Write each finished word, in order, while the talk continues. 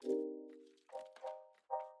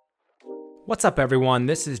What's up, everyone?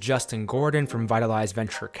 This is Justin Gordon from Vitalize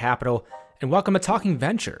Venture Capital, and welcome to Talking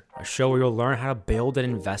Venture, a show where you'll learn how to build and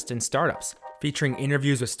invest in startups, featuring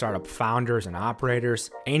interviews with startup founders and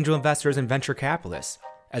operators, angel investors, and venture capitalists,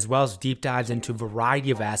 as well as deep dives into a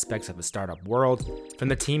variety of aspects of the startup world from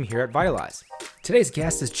the team here at Vitalize. Today's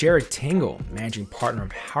guest is Jarrid Tingle, managing partner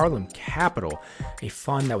of Harlem Capital, a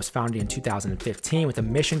fund that was founded in 2015 with a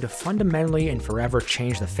mission to fundamentally and forever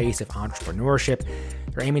change the face of entrepreneurship.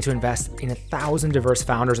 They're aiming to invest in 1,000 diverse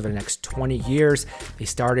founders over the next 20 years. They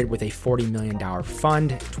started with a $40 million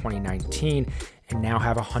fund in 2019 and now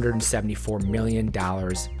have $174 million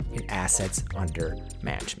in assets under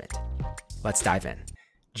management. Let's dive in.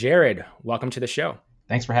 Jarrid, welcome to the show.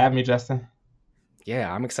 Thanks for having me, Justin.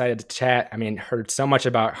 Yeah, I'm excited to chat. I mean, heard so much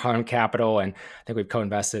about Harlem Capital, and I think we've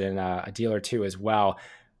co-invested in a deal or two as well.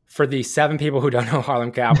 For the 7 people who don't know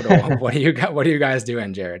Harlem Capital, what are you guys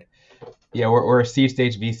doing, Jarrid? Yeah, we're a seed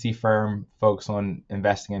stage VC firm focused on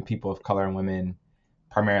investing in people of color and women,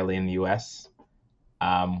 primarily in the U.S.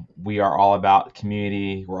 We are all about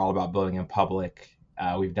community. We're all about building in public.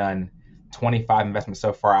 We've done 25 investments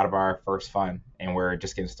so far out of our first fund, and we're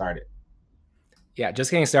just getting started. Yeah,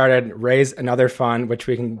 just getting started, raise another fund, which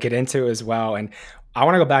we can get into as well. And I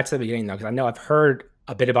want to go back to the beginning, though, because I know I've heard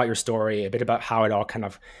a bit about your story, a bit about how it all kind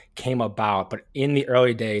of came about. But in the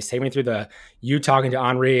early days, take me through you talking to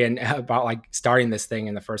Henri and about like starting this thing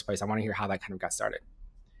in the first place. I want to hear how that kind of got started.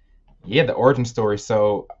 Yeah, the origin story.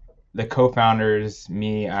 So the co-founders,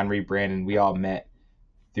 me, Henri, Brandon, we all met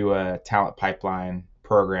through a talent pipeline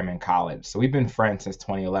program in college. So we've been friends since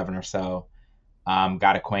 2011 or so.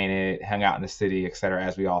 Got acquainted, hung out in the city, et cetera,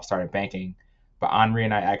 as we all started banking. But Henri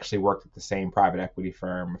and I actually worked at the same private equity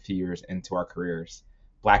firm a few years into our careers.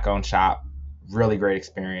 Black-owned shop, really great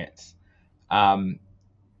experience.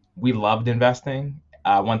 We loved investing.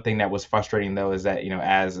 One thing that was frustrating, though, is that,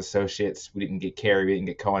 as associates, we didn't get carry, we didn't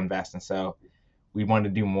get co-invest. And so we wanted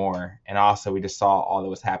to do more. And also, we just saw all that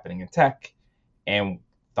was happening in tech and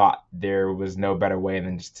thought there was no better way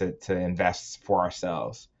than just to invest for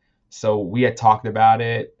ourselves. So we had talked about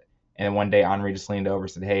it, and then one day Henri just leaned over and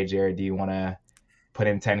said, "Hey, Jarrid, do you want to put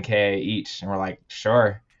in $10K each?" And we're like,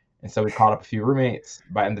 "Sure." And so we called up a few roommates.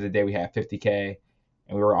 By the end of the day, we had $50K,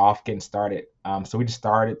 and we were off getting started. So we just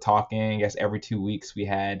started talking. I guess every 2 weeks we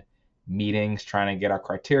had meetings trying to get our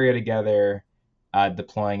criteria together,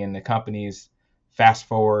 deploying in the companies. Fast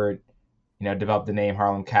forward, developed the name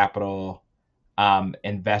Harlem Capital,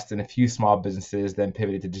 invest in a few small businesses, then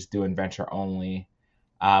pivoted to just doing venture only.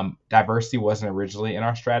 Diversity wasn't originally in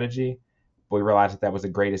our strategy, but we realized that was the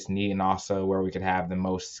greatest need and also where we could have the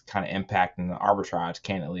most kind of impact in the arbitrage,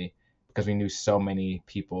 candidly, because we knew so many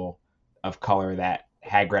people of color that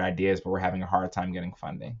had great ideas, but were having a hard time getting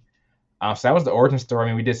funding. So that was the origin story. I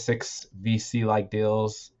mean, we did 6 VC-like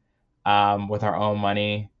deals with our own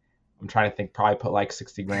money. I'm trying to think, probably put like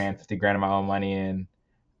 60 grand, 50 grand of my own money in,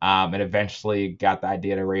 and eventually got the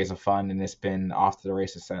idea to raise a fund, and it's been off to the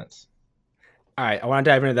races since. All right, I want to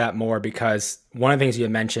dive into that more because one of the things you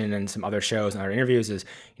had mentioned in some other shows and other interviews is,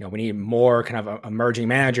 we need more kind of emerging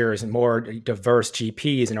managers and more diverse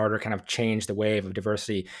GPs in order to kind of change the wave of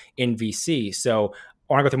diversity in VC. So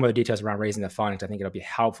I want to go through more of the details around raising the fund because I think it'll be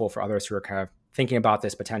helpful for others who are kind of thinking about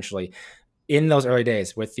this potentially in those early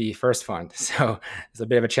days with the first fund. So it's a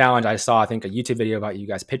bit of a challenge. I saw, I think, a YouTube video about you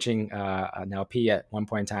guys pitching an LP at one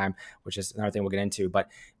point in time, which is another thing we'll get into. But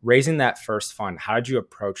raising that first fund, how did you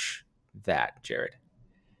approach that, Jarrid?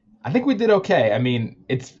 I think we did okay. I mean,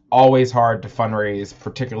 it's always hard to fundraise,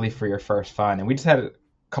 particularly for your first fund. And we just had a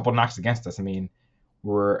couple knocks against us. I mean,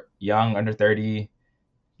 we're young, under 30,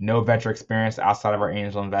 no venture experience outside of our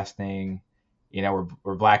angel investing.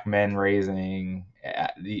 We're Black men raising.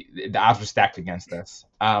 The odds were stacked against us.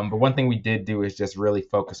 But one thing we did do is just really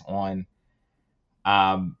focus on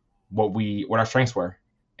what our strengths were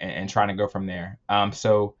and trying to go from there.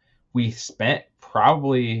 So we spent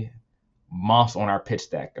probably months on our pitch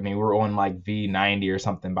deck. I mean, we were on like V90 or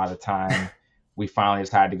something by the time we finally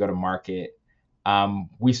decided to go to market.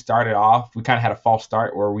 We started off, we kind of had a false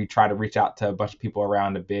start where we tried to reach out to a bunch of people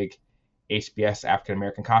around a big HBS African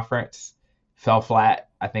American conference. Fell flat.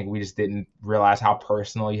 I think we just didn't realize how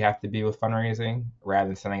personal you have to be with fundraising rather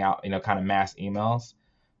than sending out, kind of mass emails.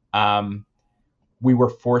 We were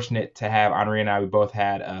fortunate to have Henri and I, we both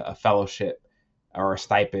had a fellowship or a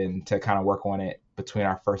stipend to kind of work on it between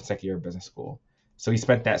our first and second year of business school. So we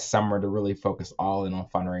spent that summer to really focus all in on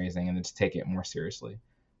fundraising and then just take it more seriously.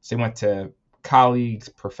 So we went to colleagues,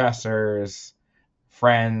 professors,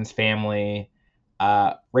 friends, family,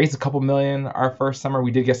 raised a couple million our first summer.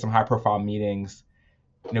 We did get some high profile meetings.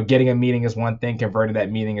 Getting a meeting is one thing, converting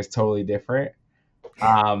that meeting is totally different.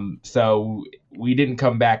 So we didn't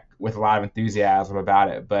come back with a lot of enthusiasm about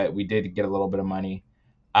it, but we did get a little bit of money.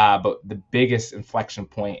 But the biggest inflection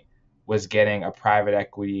point was getting a private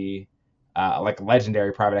equity, like a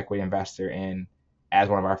legendary private equity investor in as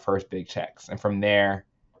one of our first big checks. And from there,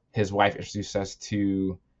 his wife introduced us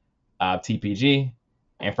to TPG.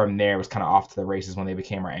 And from there, it was kind of off to the races when they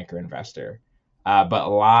became our anchor investor. But a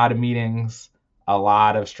lot of meetings, a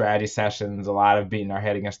lot of strategy sessions, a lot of beating our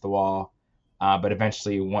head against the wall. But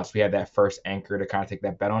eventually, once we had that first anchor to kind of take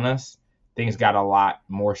that bet on us, things got a lot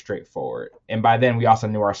more straightforward. And by then, we also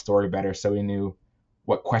knew our story better, so we knew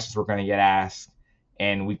what questions were going to get asked,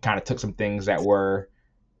 and we kind of took some things that were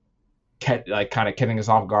kind of catching us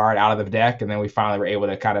off guard out of the deck, and then we finally were able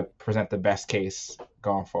to kind of present the best case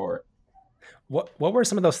going forward. What were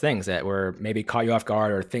some of those things that were maybe caught you off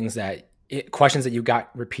guard, or things that questions that you got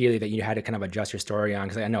repeatedly that you had to kind of adjust your story on?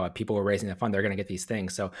 Because I know if people were raising the fund, they're going to get these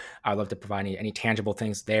things. So I'd love to provide any tangible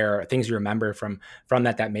things there, things you remember from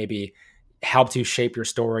that maybe helped you shape your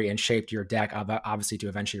story and shaped your deck, obviously, to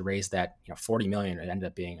eventually raise that 40 million it ended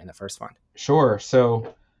up being in the first fund. Sure.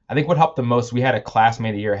 So I think what helped the most, we had a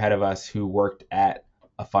classmate a year ahead of us who worked at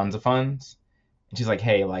a funds of funds. And she's like,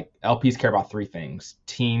 hey, like LPs care about three things: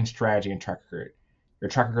 team, strategy, and track record. Your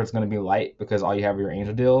track record is going to be light because all you have are your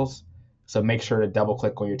angel deals. So make sure to double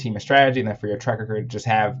click on your team and strategy. And then for your track record, just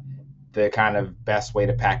have the kind of best way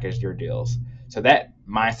to package your deals. So that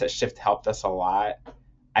mindset shift helped us a lot.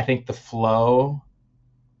 I think the flow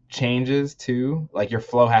changes too. Like your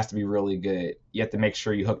flow has to be really good. You have to make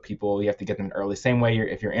sure you hook people. You have to get them early. Same way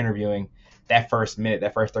if you're interviewing, that first minute,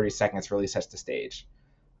 that first 30 seconds really sets the stage.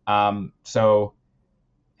 So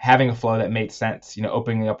having a flow that made sense,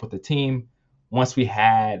 opening up with the team. Once we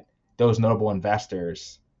had those notable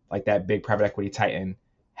investors, like that big private equity titan,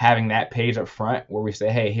 having that page up front where we say,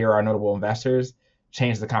 hey, here are our notable investors,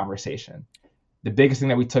 changed the conversation. The biggest thing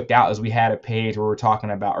that we took out is we had a page where we're talking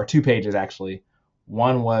about, or two pages actually.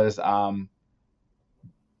 One was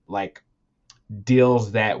like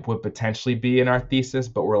deals that would potentially be in our thesis,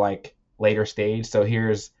 but were like later stage. So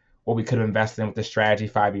here's what we could have invested in with this strategy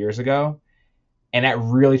 5 years ago. And that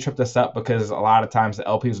really tripped us up because a lot of times the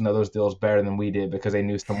LPs know those deals better than we did because they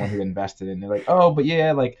knew someone who invested in. They're like, oh, but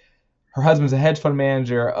yeah, like her husband's a hedge fund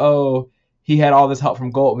manager. Oh, he had all this help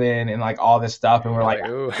from Goldman and like all this stuff. And we're like,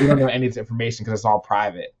 we don't know any of this information because it's all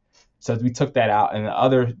private. So we took that out. And the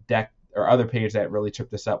other deck or other page that really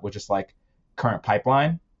tripped us up was just like current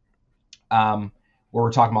pipeline, where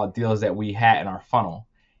we're talking about deals that we had in our funnel.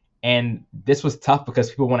 And this was tough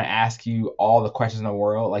because people want to ask you all the questions in the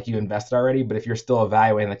world, like you invested already, but if you're still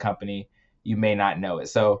evaluating the company, you may not know it.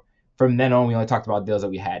 So from then on, we only talked about deals that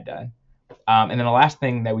we had done. And then the last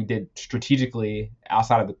thing that we did strategically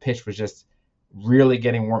outside of the pitch was just really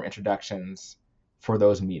getting warm introductions for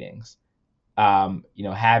those meetings.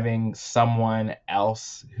 Having someone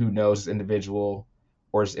else who knows this individual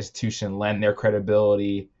or this institution lend their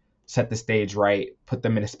credibility, set the stage right, put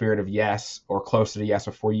them in a spirit of yes or closer to yes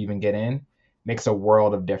before you even get in, makes a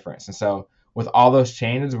world of difference. And so with all those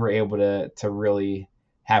changes, we're able to really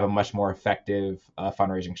have a much more effective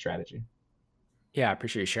fundraising strategy. Yeah, I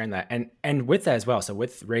appreciate you sharing that. And with that as well, so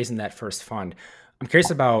with raising that first fund, I'm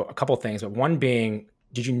curious about a couple of things, but one being,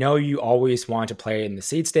 did you know you always wanted to play in the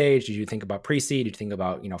seed stage? Did you think about pre-seed? Did you think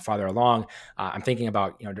about, farther along? I'm thinking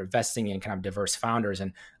about, investing in kind of diverse founders,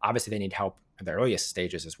 and obviously they need help at the earliest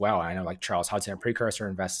stages as well. I know like Charles Hudson, a precursor,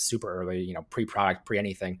 invests super early, pre-product,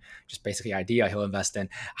 pre-anything, just basically idea he'll invest in.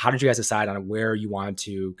 How did you guys decide on where you wanted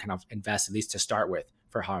to kind of invest, at least to start with,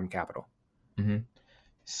 for Harlem Capital? Mm-hmm.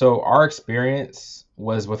 So our experience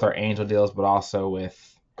was with our angel deals, but also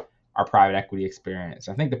with our private equity experience.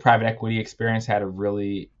 I think the private equity experience had a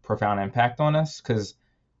really profound impact on us because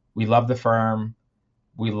we love the firm,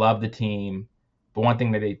 we love the team, but one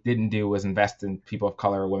thing that they didn't do was invest in people of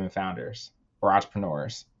color or women founders or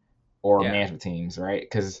entrepreneurs or management teams, right?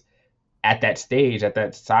 Because at that stage, at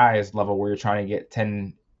that size level where you're trying to get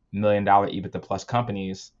 $10 million EBITDA plus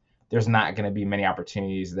companies, there's not going to be many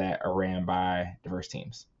opportunities that are ran by diverse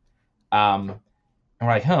teams. And we're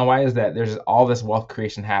like, why is that? There's all this wealth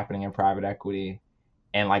creation happening in private equity,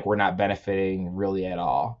 and like we're not benefiting really at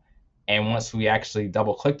all. And once we actually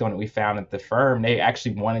double clicked on it, we found that the firm, they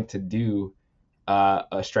actually wanted to do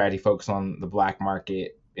a strategy focused on the black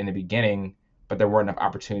market in the beginning, but there weren't enough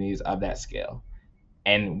opportunities of that scale.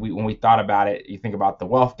 And when we thought about it, you think about the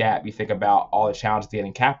wealth gap, you think about all the challenges to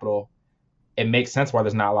getting capital, it makes sense why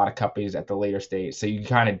there's not a lot of companies at the later stage. So you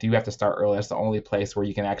kind of do have to start early. That's the only place where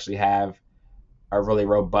you can actually have a really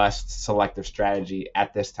robust selective strategy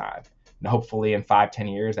at this time. And hopefully in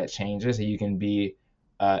 5-10 years that changes, and you can be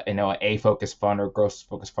an A focused fund or growth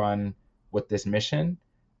focused fund with this mission.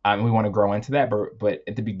 And we want to grow into that. But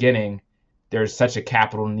at the beginning, there's such a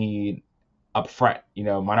capital need up front.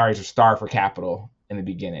 Minorities are starved for capital in the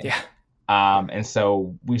beginning. Yeah. And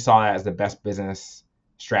so we saw that as the best business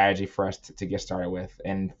strategy for us to get started with.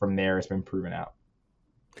 And from there, it's been proven out.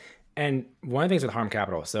 And one of the things with Harlem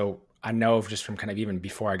Capital, so I know just from kind of even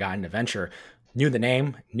before I got into venture, knew the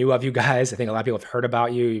name, knew of you guys. I think a lot of people have heard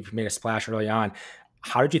about you. You've made a splash early on.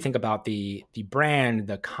 How did you think about the brand,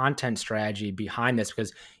 the content strategy behind this?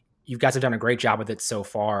 Because you guys have done a great job with it so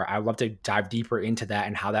far. I'd love to dive deeper into that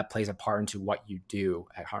and how that plays a part into what you do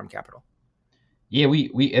at Harlem Capital. Yeah,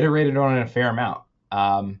 we iterated on it a fair amount.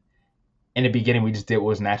 In the beginning, we just did what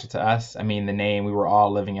was natural to us. I mean, the name, we were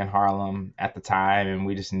all living in Harlem at the time, and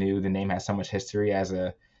we just knew the name had so much history as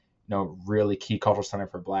a really key cultural center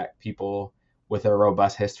for Black people with a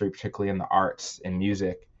robust history, particularly in the arts and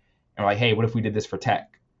music. And we're like, hey, what if we did this for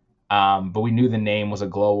tech? But we knew the name was a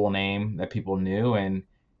global name that people knew, and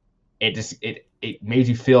it made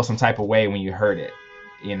you feel some type of way when you heard it,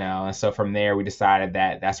 And so from there, we decided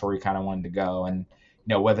that that's where we kind of wanted to go. And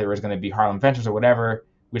whether it was going to be Harlem Ventures or whatever,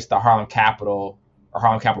 we just thought Harlem Capital or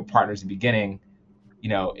Harlem Capital Partners in the beginning,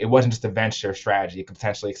 it wasn't just a venture strategy. It could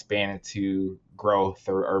potentially expand into growth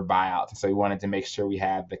or buyouts. And so we wanted to make sure we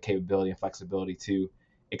had the capability and flexibility to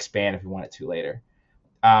expand if we wanted to later.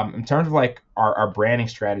 In terms of like our branding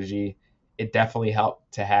strategy, it definitely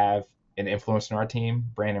helped to have an influencer in our team,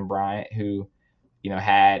 Brandon Bryant, who,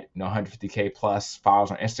 had 150K plus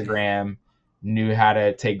followers on Instagram, knew how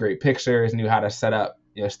to take great pictures, knew how to set up,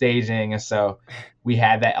 staging. And so we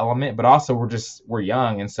had that element, but also we're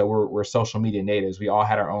young. And so we're social media natives. We all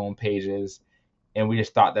had our own pages, and we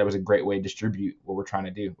just thought that was a great way to distribute what we're trying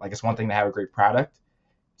to do. Like, it's one thing to have a great product.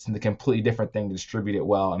 It's a completely different thing to distribute it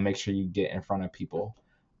well and make sure you get in front of people.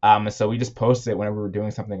 And so we just posted it whenever we were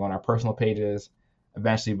doing something on our personal pages,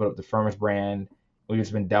 eventually built up the firm's brand. We've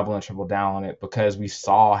just been double and triple down on it because we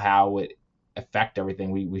saw how it affect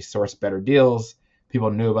everything. We sourced better deals.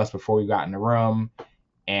 People knew of us before we got in the room,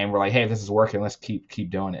 and we're like, hey, if this is working, let's keep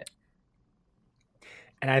doing it.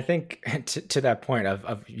 And I think to that point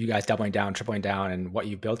of you guys doubling down, tripling down, and what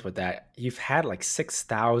you built with that, you've had like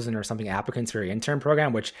 6,000 or something applicants for your intern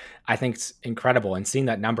program, which I think is incredible. And seeing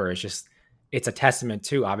that number is just, it's a testament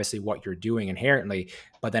to obviously what you're doing inherently,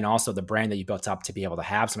 but then also the brand that you built up to be able to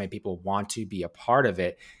have so many people want to be a part of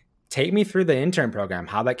it. Take me through the intern program,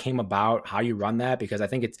 how that came about, how you run that, because I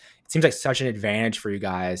think it seems like such an advantage for you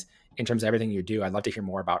guys in terms of everything you do. I'd love to hear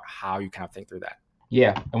more about how you kind of think through that.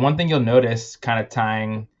 Yeah. And one thing you'll notice, kind of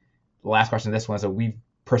tying the last question to this one, is that we've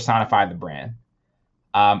personified the brand.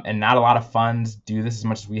 And not a lot of funds do this as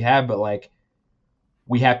much as we have, but like,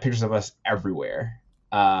 we have pictures of us everywhere.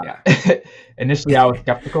 Initially I was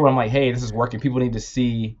skeptical. I'm like, hey, this is working. People need to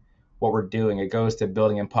see what we're doing. It goes to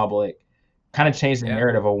building in public, kind of change the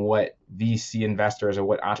narrative on what VC investors or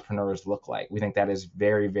what entrepreneurs look like. We think that is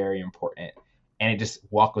very, very important. And it just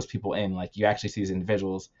welcomes people in. Like, you actually see these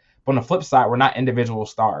individuals. But on the flip side, we're not individual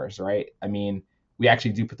stars, right? I mean, we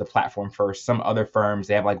actually do put the platform first. Some other firms,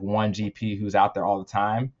 they have like one GP who's out there all the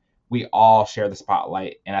time. We all share the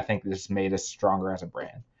spotlight. And I think this made us stronger as a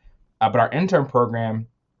brand. But our intern program,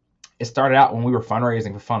 it started out when we were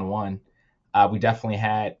fundraising for Fund One. We definitely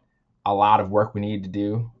had a lot of work we needed to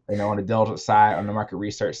do, on the diligence side, on the market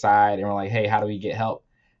research side. And we're like, hey, how do we get help?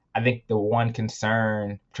 I think the one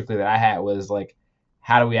concern, particularly that I had, was like,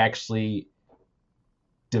 how do we actually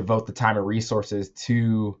devote the time and resources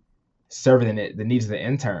to serving the needs of the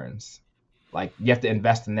interns? Like, you have to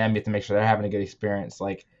invest in them. You have to make sure they're having a good experience.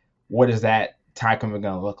 Like, what is that time commitment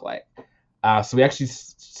going to look like? So we actually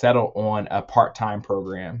settled on a part-time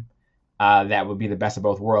program that would be the best of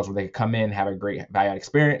both worlds, where they could come in, have a great value-add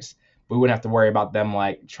experience. But we wouldn't have to worry about them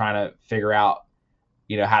like trying to figure out,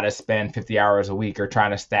 how to spend 50 hours a week or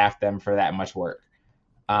trying to staff them for that much work.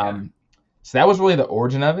 So that was really the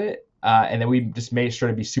origin of it. And then we just made sure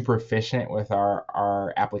to be super efficient with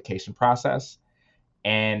our application process.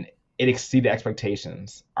 And it exceeded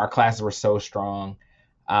expectations. Our classes were so strong.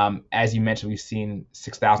 As you mentioned, we've seen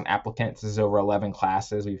 6,000 applicants. This is over 11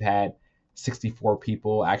 classes. We've had 64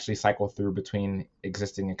 people actually cycle through between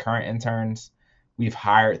existing and current interns. We've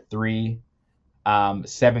hired 3.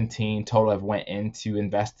 17 total have went into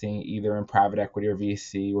investing either in private equity or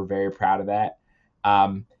VC. We're very proud of that.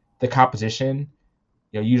 The composition,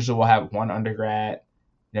 usually we'll have one undergrad,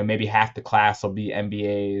 maybe half the class will be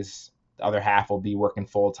MBAs. The other half will be working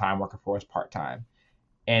full-time, working for us part-time.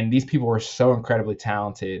 And these people are so incredibly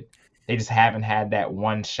talented. They just haven't had that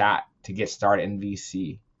one shot to get started in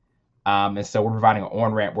VC. And so we're providing an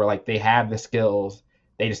on-ramp where like they have the skills.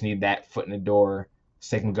 They just need that foot in the door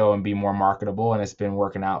so they can go and be more marketable. And it's been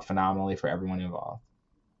working out phenomenally for everyone involved.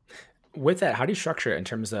 With that, how do you structure it in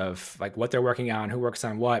terms of like what they're working on, who works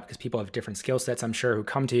on what? Because people have different skill sets, I'm sure, who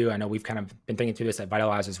come to you. I know we've kind of been thinking through this at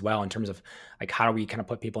Vitalize as well in terms of like how do we kind of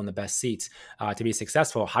put people in the best seats to be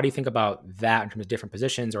successful? How do you think about that in terms of different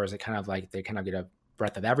positions, or is it kind of like they kind of get a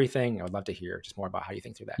breadth of everything? I would love to hear just more about how you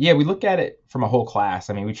think through that. Yeah, we look at it from a whole class.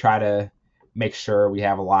 I mean, we try to make sure we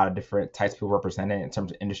have a lot of different types of people represented in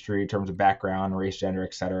terms of industry, in terms of background, race, gender,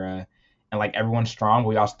 et cetera. And like everyone's strong,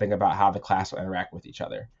 we also think about how the class will interact with each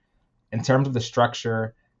other. In terms of the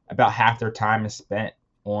structure, about half their time is spent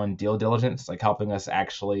on deal diligence, like helping us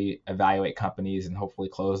actually evaluate companies and hopefully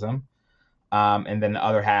close them. And then the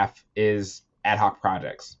other half is ad hoc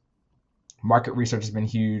projects. Market research has been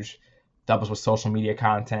huge. They'll help us with social media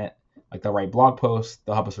content. Like they'll write blog posts,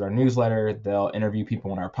 they'll help us with our newsletter, they'll interview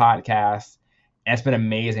people on our podcast. And it's been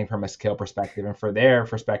amazing from a skill perspective. And for their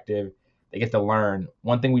perspective, they get to learn.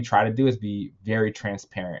 One thing we try to do is be very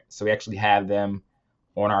transparent. So we actually have them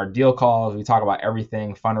on our deal calls. We talk about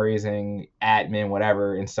everything, fundraising, admin,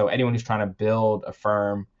 whatever. And so anyone who's trying to build a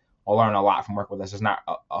firm will learn a lot from working with us. There's not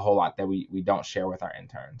a whole lot that we don't share with our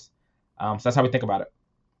interns. So that's how we think about it.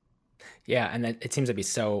 Yeah, and it seems to be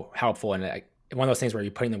so helpful. And one of those things where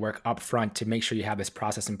you're putting the work up front to make sure you have this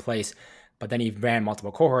process in place. But then you've ran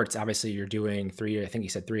multiple cohorts. Obviously, you're doing 3, I think you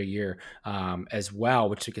said 3 a year as well,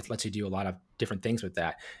 which lets you do a lot of different things with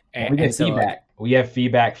that. And we get feedback. We have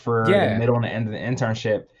feedback for the middle and the end of the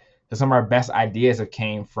internship. So some of our best ideas have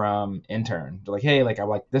came from interns. They're like, hey, like I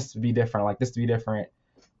like this to be different. I like this to be different.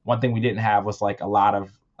 One thing we didn't have was like a lot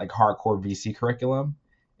of like hardcore VC curriculum.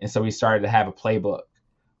 And so we started to have a playbook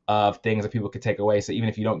of things that people could take away. So even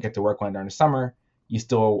if you don't get to work on it during the summer, you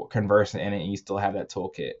still converse in it and you still have that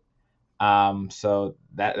toolkit. So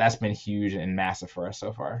that's been huge and massive for us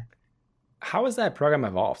so far. How has that program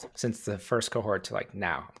evolved since the first cohort to like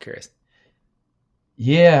now? I'm curious.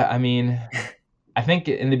 Yeah, I mean, I think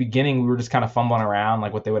in the beginning we were just kind of fumbling around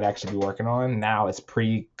like what they would actually be working on. Now it's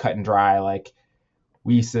pretty cut and dry. Like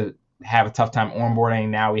we used to have a tough time onboarding.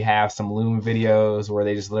 Now we have some Loom videos where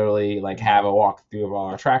they just literally like have a walkthrough of all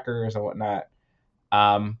our trackers and whatnot.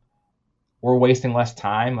 We're wasting less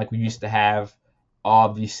time. Like we used to have all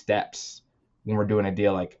of these steps when we're doing a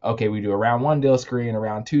deal. Like, okay, we do a round 1 deal screen, a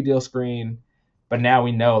round 2 deal screen. But now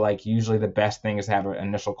we know like usually the best thing is to have an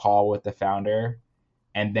initial call with the founder.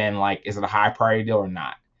 And then like, is it a high priority deal or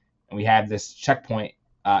not? And we have this checkpoint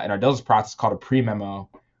in our diligence process called a pre-memo,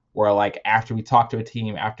 where like after we talk to a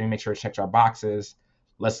team, after we make sure it checks our boxes,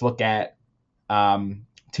 let's look at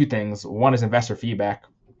 2 things. One is investor feedback.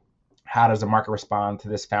 How does the market respond to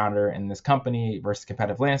this founder and this company versus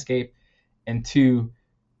competitive landscape? And 2,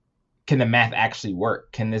 can the math actually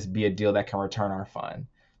work? Can this be a deal that can return our fund?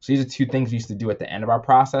 So these are 2 things we used to do at the end of our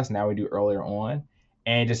process. Now we do earlier on,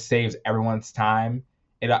 and it just saves everyone's time.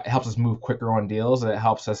 It helps us move quicker on deals, and it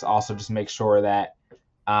helps us also just make sure that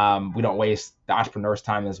we don't waste the entrepreneur's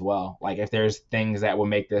time as well. Like if there's things that will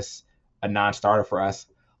make this a non-starter for us,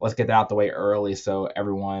 let's get that out the way early so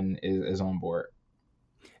everyone is on board.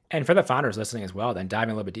 And for the founders listening as well, then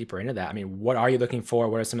diving a little bit deeper into that. I mean, what are you looking for?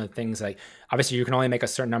 What are some of the things like, obviously you can only make a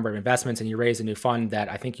certain number of investments and you raise a new fund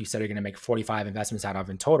that I think you said you're going to make 45 investments out of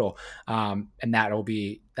in total. And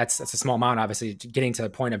that's a small amount, obviously getting to the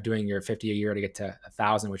point of doing your 50 a year to get to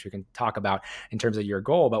 1,000, which we can talk about in terms of your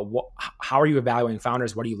goal, but how are you evaluating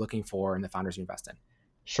founders? What are you looking for in the founders you invest in?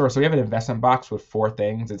 Sure. So we have an investment box with 4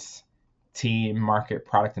 things. It's team, market,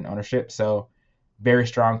 product, and ownership. So very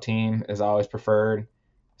strong team is always preferred.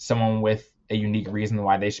 Someone with a unique reason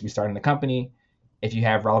why they should be starting the company. If you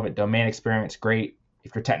have relevant domain experience, great.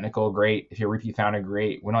 If you're technical, great. If you're a repeat founder,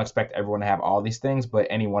 great. We don't expect everyone to have all these things, but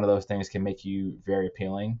any one of those things can make you very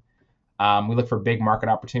appealing. We look for big market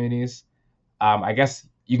opportunities. I guess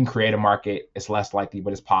you can create a market. It's less likely,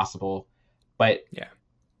 but it's possible. But yeah,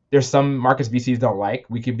 there's some markets VCs don't like.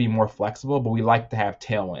 We could be more flexible, but we like to have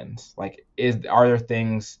tailwinds. Like, are there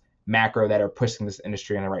things macro that are pushing this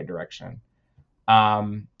industry in the right direction?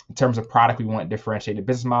 In terms of product, we want differentiated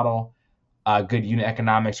business model, good unit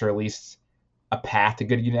economics, or at least a path to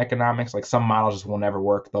good unit economics. Like some models just will never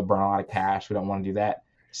work. They'll burn a lot of cash. We don't want to do that.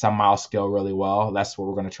 Some models scale really well. That's what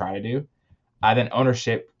we're going to try to do. Then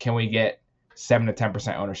ownership, can we get 7 to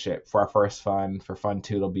 10% ownership for our first fund? For fund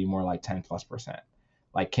 2, it'll be more like 10+%.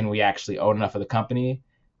 Like, can we actually own enough of the company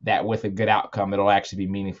that with a good outcome, it'll actually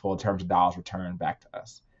be meaningful in terms of dollars returned back to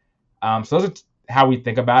us? So those are how we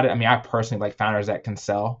think about it. I mean, I personally like founders that can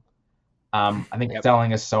sell. I think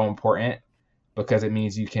selling is so important because it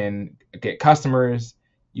means you can get customers,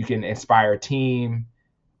 you can inspire a team,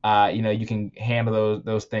 you can handle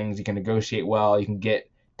those things, you can negotiate well, you can get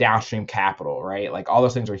downstream capital, right? Like all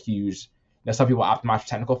those things are huge. Some people optimize for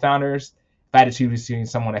technical founders. If I had to choose between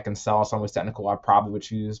someone that can sell and someone who's technical, I probably would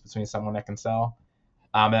choose between someone that can sell.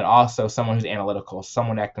 And also someone who's analytical,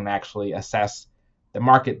 someone that can actually assess the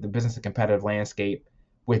market, the business and competitive landscape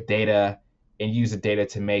with data and use the data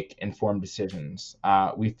to make informed decisions.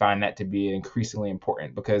 We find that to be increasingly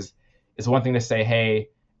important because it's one thing to say, hey,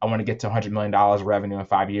 I want to get to $100 million revenue in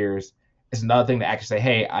 5 years. It's another thing to actually say,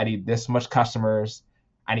 hey, I need this much customers.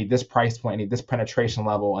 I need this price point. I need this penetration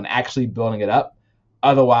level, and actually building it up.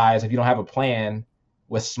 Otherwise, if you don't have a plan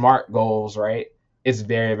with SMART goals, right, it's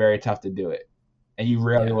very, very tough to do it. And you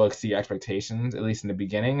rarely will exceed expectations, at least in the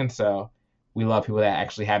beginning. And so we love people that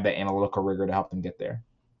actually have that analytical rigor to help them get there.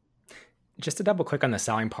 Just to double click on the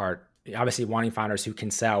selling part, obviously wanting founders who can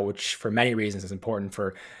sell, which for many reasons is important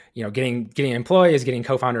for, getting employees, getting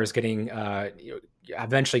co-founders, getting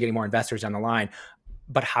eventually getting more investors down the line.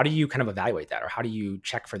 But how do you kind of evaluate that, or how do you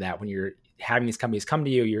check for that when you're having these companies come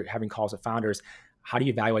to you, you're having calls with founders? How do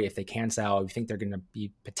you evaluate if they can sell? If you think they're going to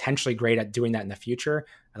be potentially great at doing that in the future?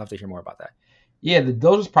 I'd love to hear more about that. Yeah, the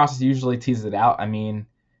diligence process usually teases it out. I mean,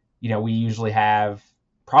 we usually have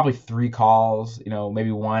probably 3 calls,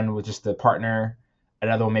 maybe one with just the partner,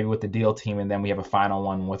 another one maybe with the deal team, and then we have a final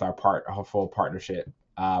one with our full partnership.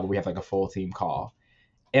 We have like a full team call.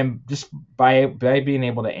 And just by being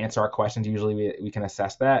able to answer our questions, usually we can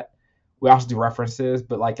assess that. We also do references,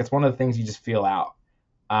 but like it's one of the things you just feel out.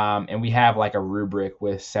 And we have like a rubric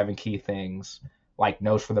with 7 key things, like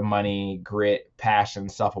nose for the money, grit, passion,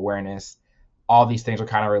 self-awareness. All these things are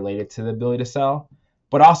kind of related to the ability to sell.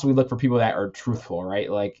 But also we look for people that are truthful, right?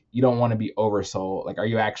 Like you don't want to be oversold. Like, are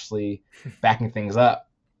you actually backing things up,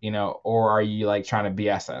 or are you like trying to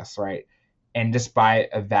BS us, right? And just by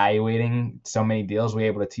evaluating so many deals, we're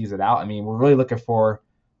able to tease it out. I mean, we're really looking for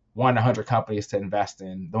 1 to 100 companies to invest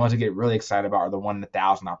in. The ones we get really excited about are the 1 in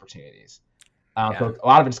 1,000 opportunities. So a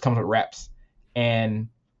lot of it just comes with reps. And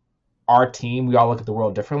our team, we all look at the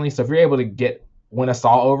world differently. So if you're able to win us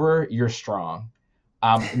all over, you're strong.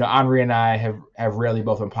 Henri and I have rarely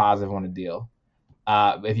both been positive on a deal.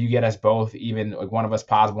 If you get us both, even like one of us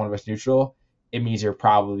positive, one of us neutral, it means you're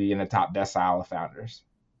probably in the top decile of founders.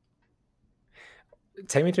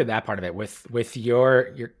 Take me through that part of it with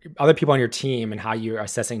your other people on your team and how you're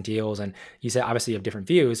assessing deals. And you said obviously you have different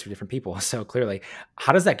views for different people. So clearly,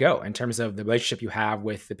 how does that go in terms of the relationship you have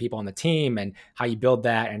with the people on the team and how you build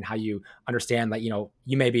that and how you understand that, you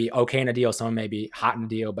may be okay in a deal, someone may be hot in a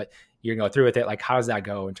deal, but you're going to go through with it. Like, how does that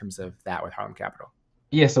go in terms of that with Harlem Capital?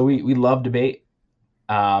 Yeah, so we love debate.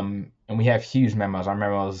 And we have huge memos. Our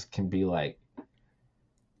memos can be like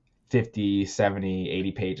 50, 70,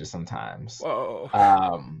 80 pages sometimes. Whoa.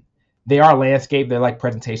 They are landscape. They're like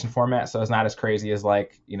presentation format, so it's not as crazy as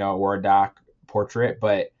like, a Word doc portrait,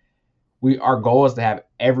 but our goal is to have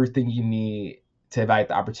everything you need to evaluate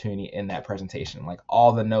the opportunity in that presentation, like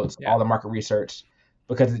all the notes, all the market research,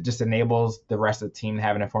 because it just enables the rest of the team to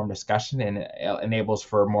have an informed discussion and it enables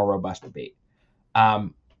for more robust debate.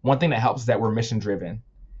 One thing that helps is that we're mission driven.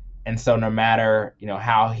 And so no matter,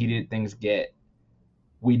 how heated things get,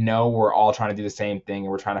 we know we're all trying to do the same thing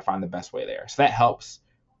and we're trying to find the best way there. So that helps.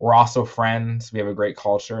 We're also friends. We have a great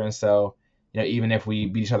culture. And so, even if we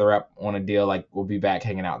beat each other up on a deal, like we'll be back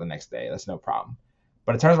hanging out the next day. That's no problem.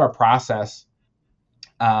 But in terms of our process,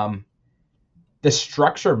 the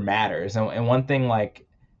structure matters. And one thing, like,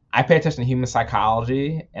 I pay attention to human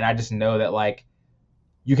psychology, and I just know that like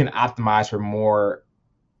you can optimize for more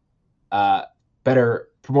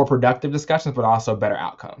more productive discussions, but also better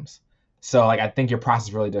outcomes. So like I think your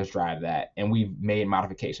process really does drive that, and we've made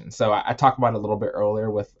modifications. So I talked about it a little bit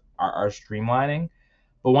earlier with our streamlining,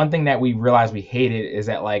 but one thing that we realized we hated is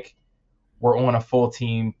that like we're on a full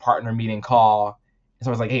team partner meeting call, and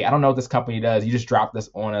so I was like, hey, I don't know what this company does. You just dropped this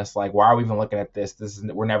on us. Like, why are we even looking at this?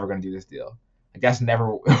 We're never going to do this deal. Like that's never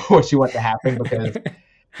what you want to happen, because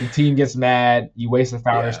the team gets mad. You waste the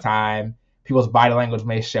founder's time. People's body language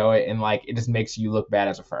may show it, and like it just makes you look bad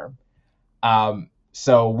as a firm.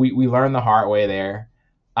 So we learned the hard way there.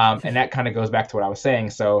 And that kind of goes back to what I was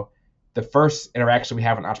saying. So the first interaction we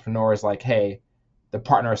have with an entrepreneur is like, hey, the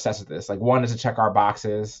partner assesses this. Like 1 is to check our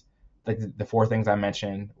boxes, like the 4 things I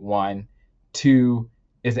mentioned. 1, 2,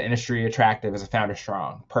 is the industry attractive? Is the founder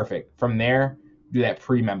strong? Perfect. From there, do that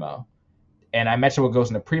pre-memo. And I mentioned what goes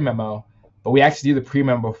in the pre-memo, but we actually do the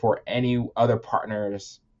pre-memo before any other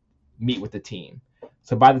partners meet with the team.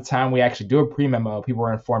 So by the time we actually do a pre-memo, people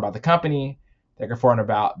are informed about the company. They're informed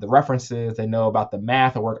about the references. They know about the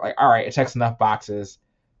math and work. Like, all right, it checks enough boxes.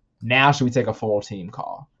 Now should we take a full team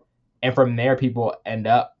call? And from there, people end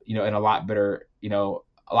up, in a lot better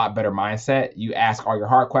mindset. You ask all your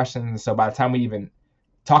hard questions. And so by the time we even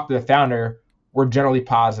talk to the founder, we're generally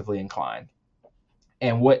positively inclined.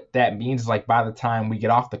 And what that means is like by the time we get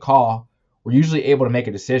off the call, we're usually able to make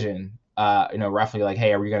a decision, roughly like,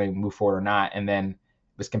 hey, are we going to move forward or not? And then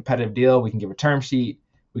if it's a competitive deal, we can give a term sheet,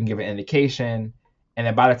 we can give an indication. And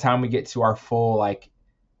then by the time we get to our full like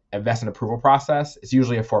investment approval process, it's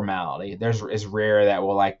usually a formality. It's rare that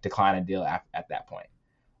we'll like decline a deal at that point.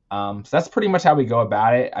 So that's pretty much how we go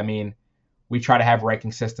about it. I mean, we try to have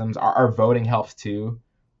ranking systems. Our voting helps too,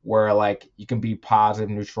 where like you can be positive,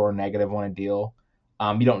 neutral, or negative on a deal.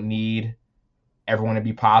 You don't need everyone to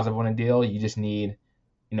be positive on a deal. You just need,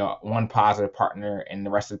 one positive partner and the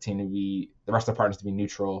rest of the partners to be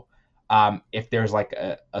neutral. If there's like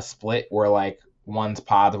a split where like one's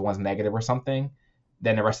positive, one's negative or something,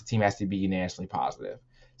 then the rest of the team has to be unanimously positive.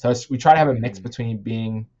 So we try to have a mix between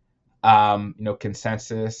being,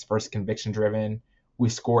 consensus versus conviction driven. We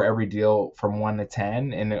score every deal from 1 to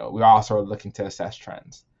 10, and we also are looking to assess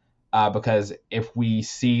trends. Because if we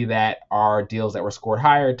see that our deals that were scored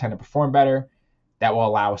higher tend to perform better, that will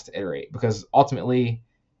allow us to iterate. Because ultimately,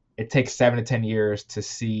 it takes 7 to 10 years to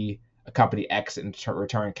see a company exit and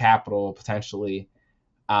return capital potentially.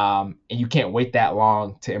 And you can't wait that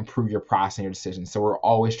long to improve your process and your decisions. So we're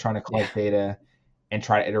always trying to collect data and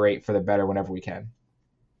try to iterate for the better whenever we can.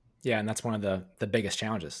 Yeah, and that's one of the biggest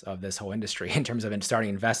challenges of this whole industry in terms of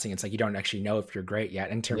starting investing. It's like you don't actually know if you're great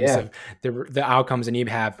yet in terms of the outcomes, and you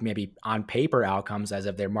have maybe on paper outcomes as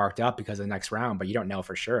if they're marked up because of the next round, but you don't know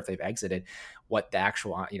for sure if they've exited what the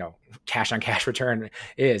actual cash on cash return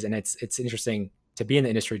is. And it's interesting to be in the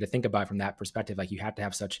industry to think about from that perspective. Like you have to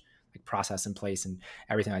have such like process in place and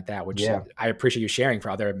everything like that, which I appreciate you sharing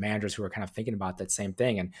for other managers who are kind of thinking about that same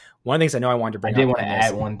thing. And one of the things I know I wanted to bring up. I did want to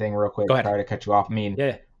add one thing real quick. Go ahead. Sorry to cut you off. I mean,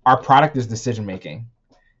 our product is decision making.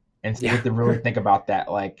 And so you have to really think about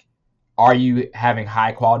that. Like, are you having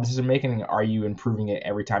high quality decision making, and are you improving it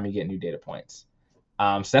every time you get new data points?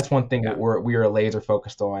 So that's one thing that we are laser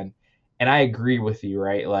focused on. And I agree with you,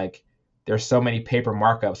 right? Like there's so many paper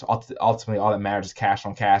markups. Ultimately, all that matters is cash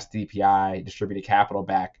on cash, DPI, distributed capital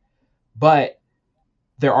back. But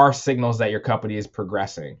there are signals that your company is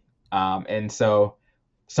progressing. And so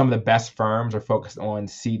some of the best firms are focused on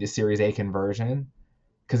C to Series A conversion.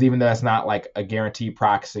 Because even though it's not like a guaranteed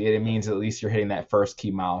proxy, it means at least you're hitting that first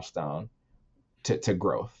key milestone to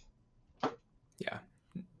growth. Yeah,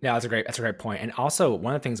 that's a great point. And also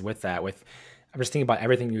one of the things with that, I'm just thinking about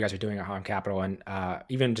everything you guys are doing at Harlem Capital, and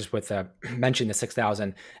even just with mentioning the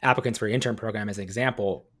 6,000 applicants for your intern program as an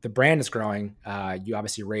example, the brand is growing. You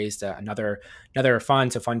obviously raised another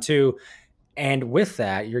fund, so Fund 2, and with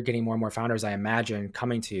that, you're getting more and more founders, I imagine,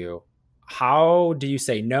 coming to you. How do you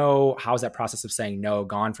say no? How's that process of saying no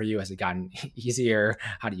gone for you? Has it gotten easier?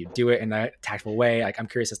 How do you do it in a tactful way? Like, I'm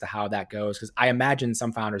curious as to how that goes, because I imagine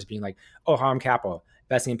some founders being like, oh, Harlem Capital,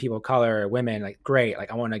 investing in people of color, women, like great, like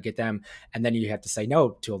I want to get them. And then you have to say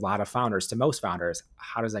no to a lot of founders, to most founders.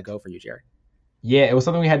 How does that go for you, Jarrid? Yeah, it was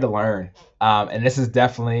something we had to learn. And this is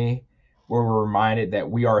definitely where we're reminded that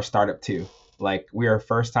we are a startup too. Like we are a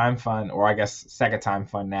first time fund, or I guess second time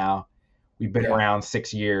fund now. We've been around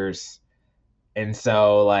 6 years. And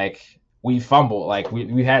so like we fumble, like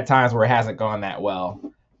we've had times where it hasn't gone that well,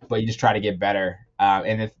 but you just try to get better.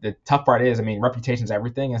 And the tough part is, I mean, reputation is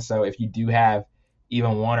everything. And so if you do have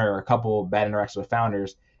even one or a couple bad interactions with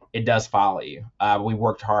founders, it does follow you. We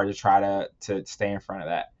worked hard to try to stay in front of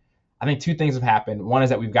that. I think 2 things have happened. One is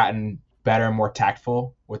that we've gotten better and more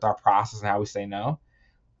tactful with our process and how we say no.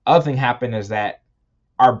 Other thing happened is that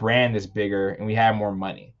our brand is bigger and we have more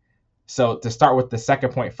money. So to start with the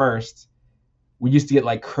second point first, we used to get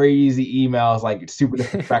like crazy emails, like super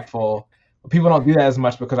disrespectful. But people don't do that as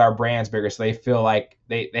much because our brand's bigger. So they feel like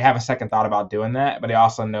they have a second thought about doing that, but they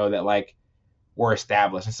also know that like we're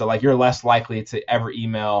established. And so like you're less likely to ever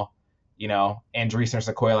email, Andreessen or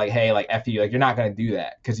Sequoia, like, hey, like F you, like you're not going to do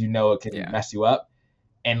that because it can mess you up.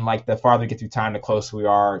 And like the farther we get through time, the closer we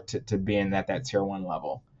are to being at that tier 1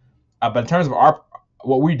 level. But in terms of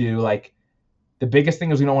what we do, like the biggest thing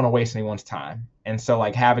is we don't want to waste anyone's time. And so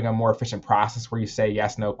like having a more efficient process where you say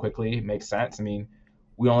yes, no quickly makes sense. I mean,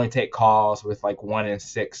 we only take calls with like 1 in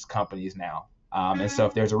 6 companies now. And so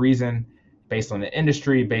if there's a reason based on the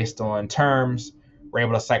industry, based on terms, we're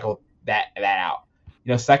able to cycle that out.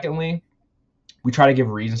 Secondly, we try to give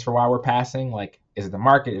reasons for why we're passing. Like, is it the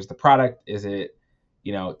market? Is it the product? Is it,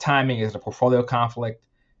 timing? Is it a portfolio conflict?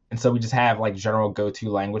 And so we just have like general go-to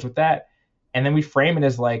language with that. And then we frame it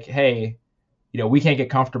as like, hey, we can't get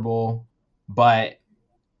comfortable, but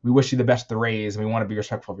we wish you the best of the raise and we want to be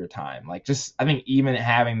respectful of your time. Like I think even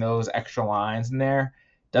having those extra lines in there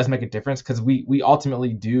does make a difference because we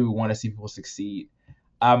ultimately do want to see people succeed.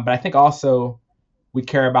 But I think also we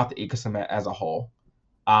care about the ecosystem as a whole.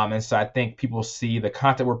 And so I think people see the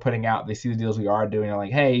content we're putting out, they see the deals we are doing, they're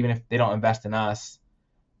like, hey, even if they don't invest in us,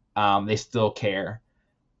 they still care.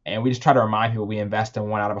 And we just try to remind people we invest in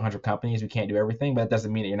 1 out of 100 companies. We can't do everything, but it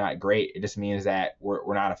doesn't mean that you're not great. It just means that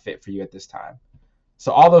we're not a fit for you at this time.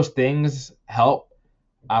 So all those things help.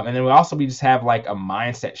 And then we just have like a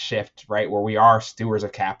mindset shift, right? Where we are stewards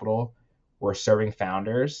of capital. We're serving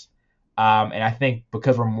founders. And I think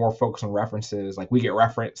because we're more focused on references, like we get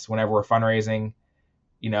referenced whenever we're fundraising.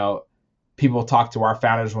 People talk to our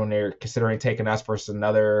founders when they're considering taking us versus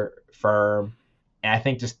another firm. And I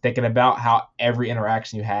think just thinking about how every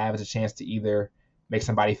interaction you have is a chance to either make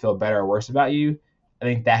somebody feel better or worse about you. I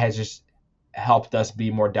think that has just helped us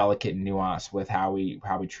be more delicate and nuanced with how we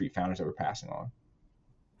treat founders that we're passing on.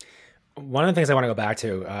 One of the things I want to go back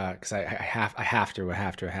to, because I have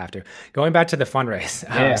to, going back to the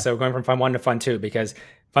fundraise. So going from fund 1 to fund 2, because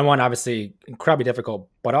fund 1, obviously incredibly difficult,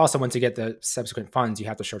 but also once you get the subsequent funds, you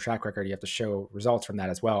have to show track record. You have to show results from that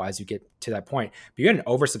as well as you get to that point. But you had an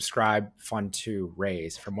oversubscribed fund 2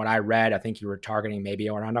 raise. From what I read, I think you were targeting maybe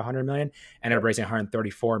around 100 million, ended up raising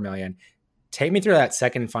 134 million. Take me through that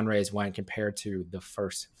second fundraise when compared to the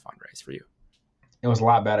first fundraise for you. It was a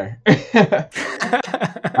lot better.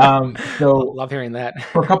 So love hearing that.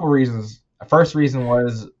 For a couple of reasons. The first reason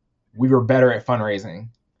was we were better at fundraising.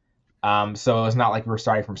 So it's not like we were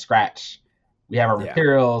starting from scratch. We have our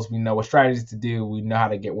materials. We know what strategies to do. We know how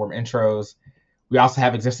to get warm intros. We also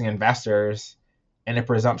have existing investors. And the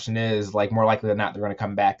presumption is like more likely than not, they're going to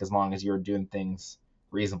come back as long as you're doing things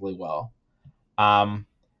reasonably well.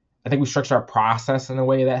 I think we structured our process in a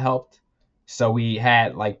way that helped. So we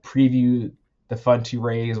had like preview the fund 2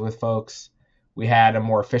 raise with folks. We had a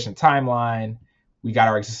more efficient timeline. We got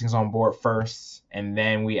our existings on board first, and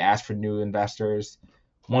then we asked for new investors.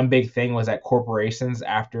 One big thing was that corporations,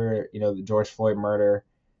 after the George Floyd murder,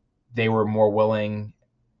 they were more willing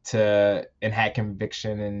to and had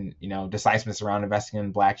conviction and decisiveness around investing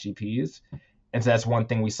in Black GPs. And so that's one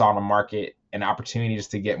thing we saw in the market, an opportunity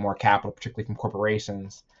just to get more capital, particularly from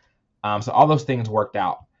corporations. So all those things worked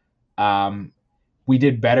out. We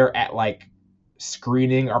did better at like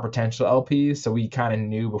screening our potential LPs. So we kind of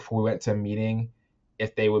knew before we went to a meeting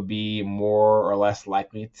if they would be more or less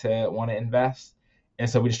likely to want to invest. And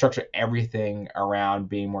so we just structured everything around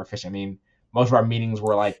being more efficient. I mean, most of our meetings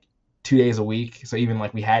were like 2 days a week. So even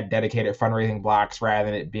like we had dedicated fundraising blocks rather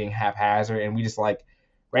than it being haphazard. And we just like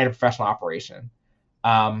ran a professional operation.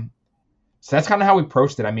 So that's kind of how we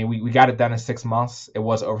approached it. I mean, we got it done in 6 months. It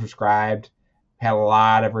was oversubscribed. Had a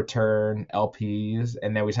lot of return LPs,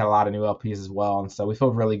 and then we had a lot of new LPs as well. And so we feel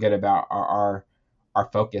really good about our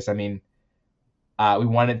focus. I mean, we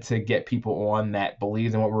wanted to get people on that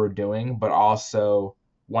believed in what we were doing, but also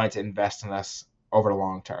wanted to invest in us over the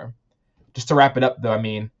long term. Just to wrap it up, though, I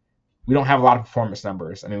mean, we don't have a lot of performance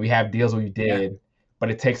numbers. I mean, we have deals we did, but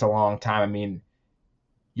it takes a long time. I mean,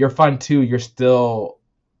 your fund 2, you're still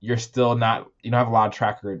not, you don't have a lot of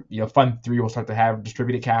track record. Fund 3 will start to have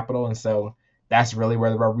distributed capital, and so that's really where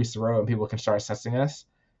the rubber meets the road and people can start assessing us.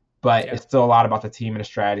 But it's still a lot about the team and the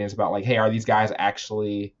strategy. It's about like, hey, are these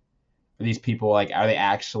people, like, are they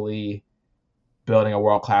actually building a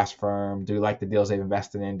world-class firm? Do we like the deals they've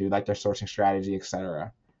invested in? Do we like their sourcing strategy, et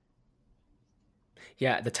cetera?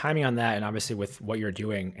 Yeah, the timing on that, and obviously with what you're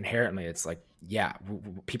doing inherently, it's like,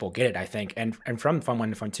 people get it, I think. And from fund 1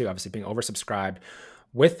 to fund 2, obviously being oversubscribed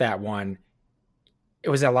with that one, it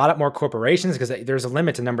was a lot more corporations because there's a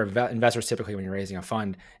limit to number of investors typically when you're raising a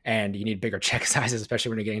fund, and you need bigger check sizes, especially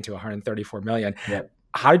when you're getting to 134 million. Yep.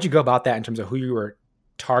 How did you go about that in terms of who you were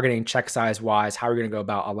targeting check size wise? How are you going to go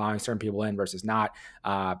about allowing certain people in versus not?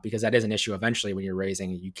 Because that is an issue eventually when you're raising.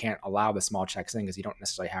 You can't allow the small checks in because you don't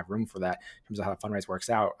necessarily have room for that in terms of how the fundraise works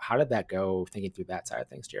out. How did that go thinking through that side of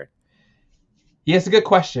things, Jarrid? Yeah, it's a good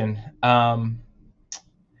question. I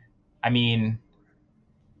mean,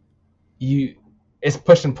 it's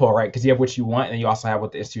push and pull, right? Because you have what you want, and then you also have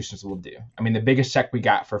what the institutions will do. I mean, the biggest check we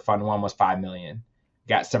got for Fund 1 was $5 million. We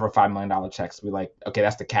got several $5 million checks. We like, okay,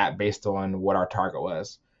 that's the cap based on what our target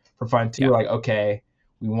was. For Fund 2, we're like, okay,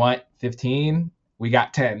 we want 15, we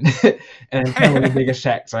got 10. And then 10 was the biggest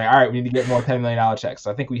check. So like, all right, we need to get more $10 million checks.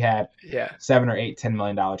 So I think we had 7 or 8 $10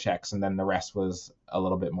 million checks, and then the rest was a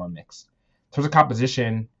little bit more mixed. In terms of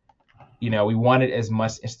composition, we wanted as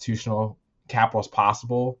much institutional capital as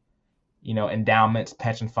possible. Endowments,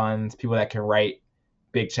 pension funds, people that can write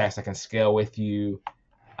big checks that can scale with you.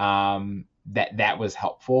 That was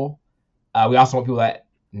helpful. We also want people that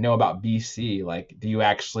know about VC. Like, can you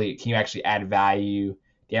actually add value? Do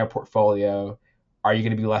you have a portfolio? Are you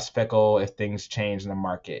going to be less fickle if things change in the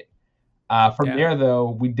market? From Yeah. there,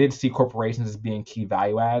 though, we did see corporations as being key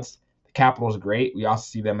value adds. The capital is great. We also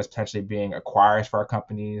see them as potentially being acquirers for our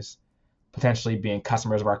companies, potentially being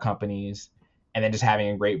customers of our companies, and then just having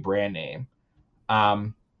a great brand name.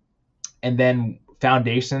 Um, and then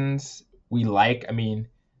foundations, we like. I mean,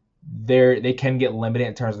 they can get limited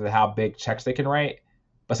in terms of how big checks they can write,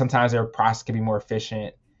 but sometimes their process can be more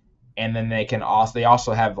efficient. And then they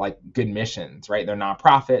also have like good missions, right? They're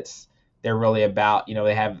nonprofits. They're really about,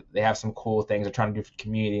 they have some cool things they're trying to do for the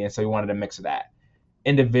community, and so we wanted a mix of that.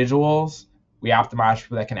 Individuals, we optimize for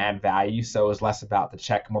people that can add value, so it's less about the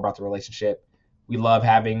check, more about the relationship. We love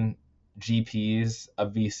having GPs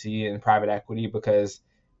of VC and private equity because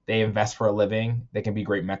they invest for a living. They can be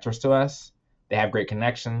great mentors to us. They have great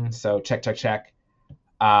connections, so check, check, check.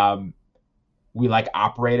 Um, we like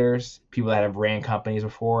operators, people that have ran companies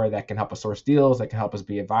before that can help us source deals, that can help us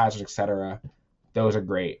be advisors, etc. Those are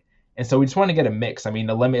great. And so we just want to get a mix. I mean,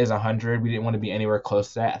 the limit is 100. We didn't want to be anywhere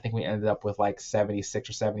close to that. I think we ended up with like 76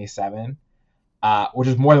 or 77, which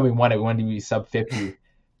is more than we wanted. We wanted to be sub 50.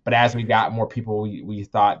 But as we got more people, we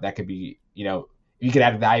thought that could be, if you could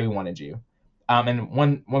add value, we wanted you. And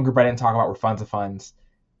one group I didn't talk about were funds of funds.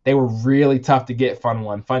 They were really tough to get. Fund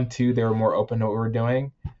one, fund two, they were more open to what we were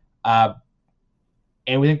doing.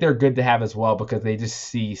 And we think they're good to have as well because they just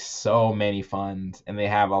see so many funds and they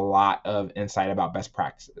have a lot of insight about best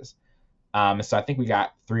practices. So I think we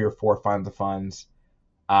got 3 or 4 funds of funds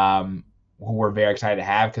who we're very excited to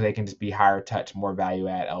have because they can just be higher touch, more value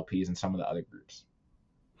add LPs than some of the other groups.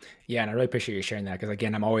 Yeah, and I really appreciate you sharing that because,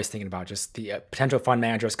 again, I'm always thinking about just the potential fund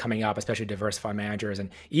managers coming up, especially diverse fund managers and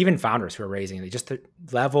even founders who are raising. Just the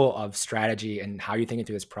level of strategy and how you're thinking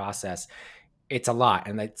through this process. It's a lot,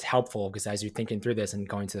 and it's helpful because as you're thinking through this and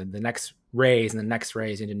going to the next raise and the next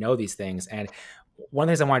raise, you need to know these things. And one of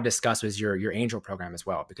the things I want to discuss was your angel program as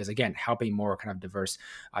well, because again, helping more kind of diverse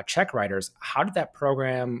check writers. How did that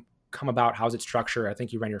program come about? How's it structured? I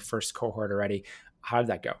think you ran your first cohort already. How did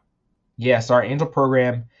that go? Yeah, so our angel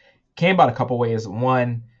program came about a couple ways.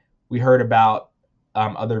 One, we heard about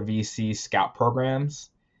other VC scout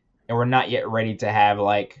programs, and we're not yet ready to have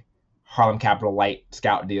like Harlem Capital light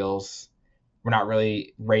scout deals. We're not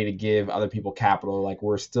really ready to give other people capital. Like,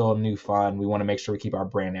 we're still a new fund. We want to make sure we keep our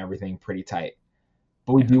brand and everything pretty tight.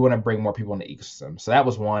 But we do want to bring more people in the ecosystem. So that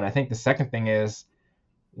was one. I think the second thing is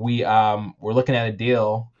we're looking at a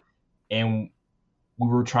deal, and we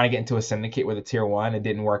were trying to get into a syndicate with a tier one. It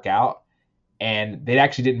didn't work out. And they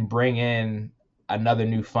actually didn't bring in another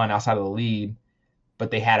new fund outside of the lead,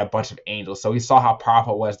 but they had a bunch of angels. So we saw how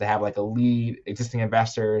powerful it was to have like a lead, existing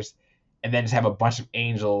investors, and then just have a bunch of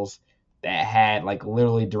angels that had like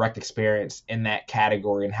literally direct experience in that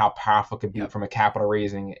category and how powerful it could be from a capital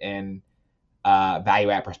raising and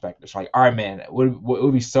value add perspective. So like, all right, man, it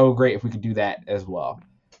would be so great if we could do that as well.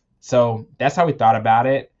 So that's how we thought about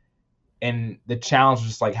it. And the challenge was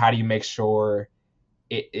just like, how do you make sure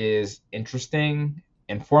it is interesting,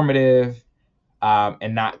 informative,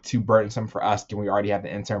 and not too burdensome for us given we already have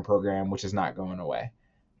the intern program, which is not going away.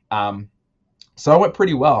 So it went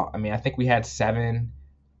pretty well. I mean, I think we had 7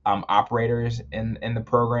 operators in the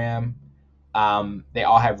program. They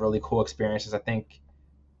all have really cool experiences. I think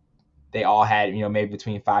they all had, maybe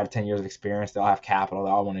between 5 to 10 years of experience. They all have capital.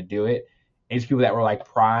 They all want to do it. And these people that were like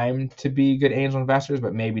primed to be good angel investors,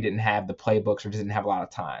 but maybe didn't have the playbooks or didn't have a lot of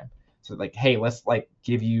time. So like, hey, let's like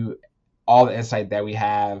give you all the insight that we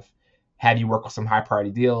have you work with some high priority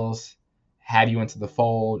deals, have you into the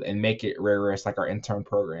fold, and make it rigorous like our intern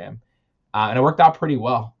program. And it worked out pretty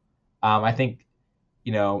well. I think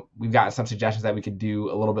we've got some suggestions that we could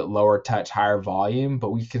do a little bit lower touch, higher volume, but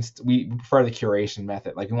we prefer the curation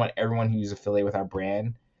method. Like, we want everyone who's affiliated with our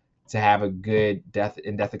brand to have a good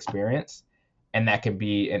in-depth experience, and that can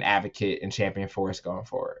be an advocate and champion for us going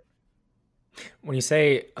forward. When you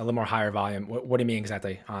say a little more higher volume, what do you mean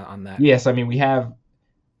exactly on that? Yes, I mean, we had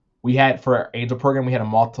for our angel program, we had a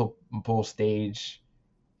multiple stage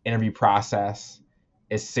interview process.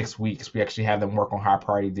 It's 6 weeks. We actually have them work on high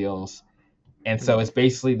priority deals. And so it's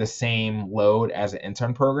basically the same load as an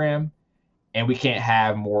intern program, and we can't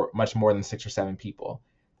have much more than 6 or 7 people.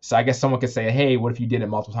 So I guess someone could say, hey, what if you did it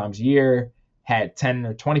multiple times a year, had 10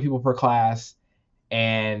 or 20 people per class,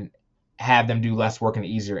 and have them do less work in an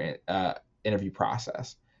easier interview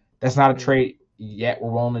process? That's not a trait yet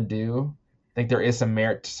we're willing to do. I think there is some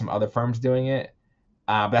merit to some other firms doing it.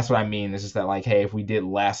 But that's what I mean. It's just that, like, hey, if we did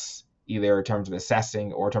less, either in terms of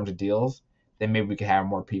assessing or in terms of deals, then maybe we could have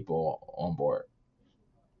more people on board.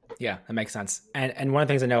 Yeah, that makes sense. And one of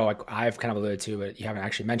the things I know, like I've kind of alluded to, but you haven't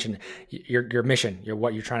actually mentioned, your mission,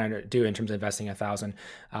 what you're trying to do in terms of investing 1,000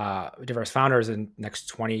 diverse founders in the next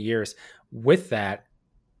 20 years. With that,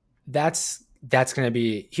 that's going to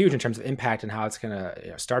be huge in terms of impact and how it's going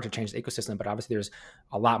to start to change the ecosystem. But obviously, there's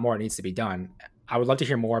a lot more that needs to be done. I would love to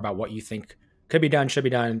hear more about what you think could be done, should be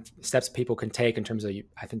done, steps people can take in terms of,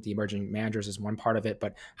 I think the emerging managers is one part of it,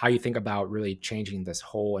 but how you think about really changing this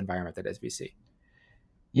whole environment that is VC.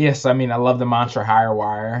 Yes, I mean, I love the mantra hire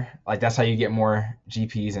wire. Like that's how you get more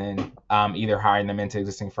GPs in, either hiring them into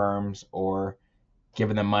existing firms or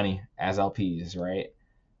giving them money as LPs, right?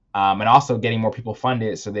 And also getting more people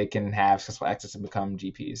funded so they can have successful exits and become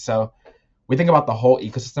GPs. So we think about the whole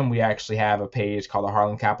ecosystem. We actually have a page called the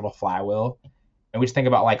Harlem Capital Flywheel. And we just think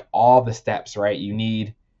about like all the steps, right? You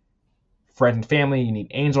need friends and family, you need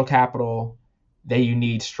angel capital, then you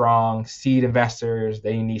need strong seed investors,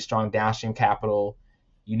 then you need strong downstream capital,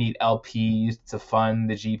 you need LPs to fund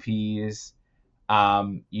the GPs.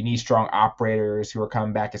 You need strong operators who are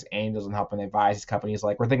coming back as angels and helping advise these companies.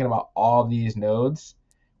 Like we're thinking about all these nodes.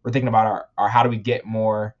 We're thinking about our how do we get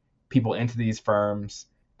more people into these firms.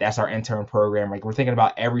 That's our intern program. Like we're thinking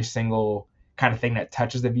about every single kind of thing that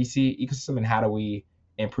touches the VC ecosystem and how do we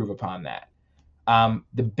improve upon that.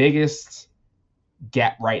 The biggest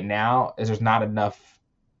gap right now is there's not enough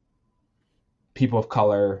people of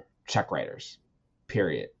color check writers,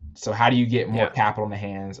 period. So how do you get more capital in the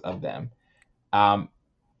hands of them?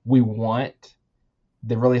 We want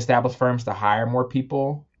the really established firms to hire more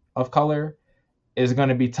people of color. Is going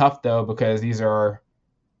to be tough though, because these are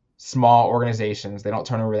small organizations. They don't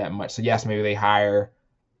turn over that much. So yes, maybe they hire,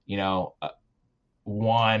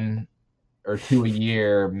 one or two a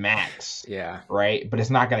year max. Yeah. Right. But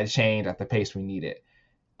it's not going to change at the pace we need it.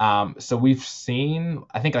 So we've seen,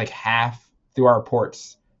 I think like half through our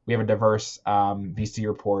reports, we have a diverse VC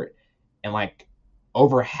report, and like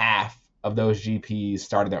over half of those GPs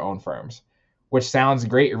started their own firms, which sounds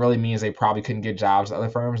great. It really means they probably couldn't get jobs at other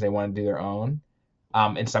firms. They want to do their own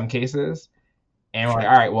in some cases. And we're like,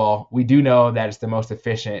 all right, well, we do know that it's the most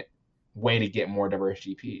efficient way to get more diverse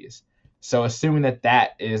GPs. So assuming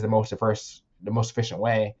that is the most efficient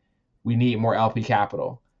way, we need more LP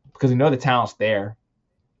capital because we know the talent's there.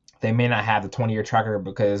 They may not have the 20-year track record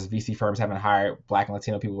because VC firms haven't hired Black and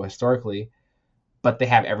Latino people historically, but they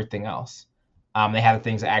have everything else. They have the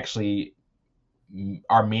things that actually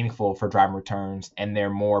are meaningful for driving returns, and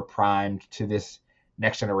they're more primed to this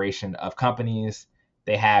next generation of companies.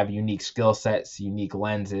 They have unique skill sets, unique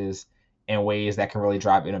lenses, and ways that can really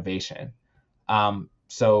drive innovation.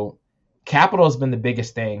 So capital has been the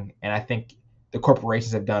biggest thing, and I think the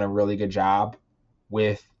corporations have done a really good job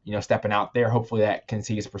with stepping out there. Hopefully that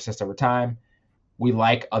continues to persist over time. We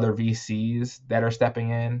like other VCs that are stepping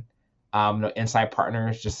in. Insight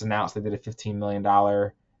Partners just announced they did a $15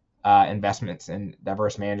 million investments in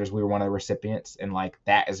diverse managers. We were one of the recipients, and like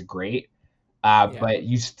that is great. But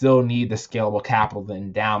you still need the scalable capital, the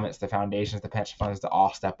endowments, the foundations, the pension funds to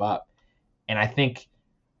all step up. And I think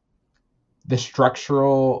the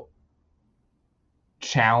structural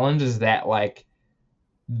challenge is that like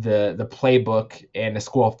the playbook and the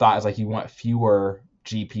school of thought is like you want fewer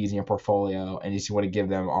GPs in your portfolio and you just want to give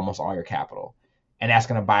them almost all your capital. And that's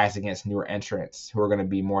going to bias against newer entrants who are going to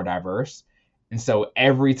be more diverse. And so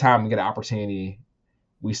every time we get an opportunity,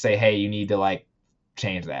 we say, hey, you need to like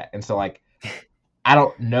change that. And so like, I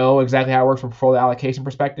don't know exactly how it works from a portfolio allocation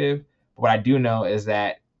perspective, but what I do know is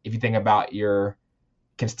that if you think about your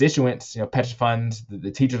constituents, pension funds,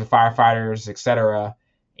 the teachers, the firefighters, et cetera,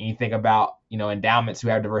 and you think about, endowments who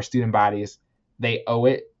have diverse student bodies, they owe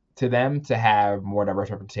it to them to have more diverse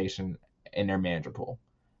representation in their manager pool.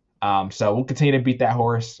 So we'll continue to beat that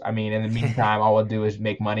horse. I mean, in the meantime, all we'll do is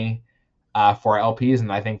make money for our LPs,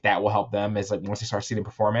 and I think that will help them is like once they start seeing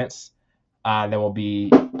performance, then we'll be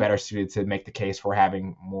better suited to make the case for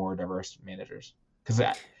having more diverse managers. Because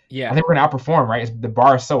I think we're going to outperform, right? The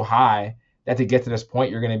bar is so high that to get to this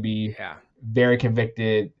point, you're going to be very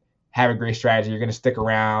convicted, have a great strategy, you're going to stick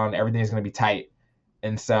around, everything's going to be tight.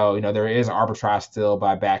 And so, there is arbitrage still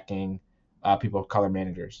by backing people of color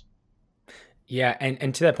managers. Yeah,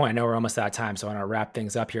 and to that point, I know we're almost out of time, so I want to wrap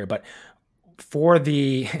things up here. But for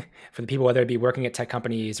the people, whether it be working at tech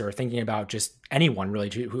companies or thinking about just anyone really,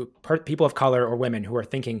 people of color or women who are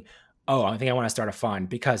thinking, oh, I think I want to start a fund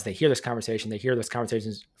because they hear this conversation, they hear those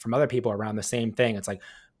conversations from other people around the same thing. It's like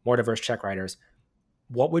more diverse check writers.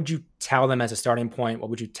 What would you tell them as a starting point? What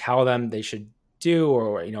would you tell them they should do,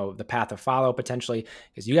 or the path to follow potentially?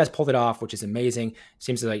 Because you guys pulled it off, which is amazing.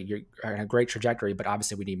 Seems like you're on a great trajectory, but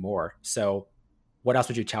obviously we need more. So what else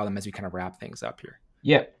would you tell them as we kind of wrap things up here?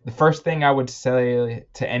 Yeah, the first thing I would say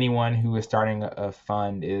to anyone who is starting a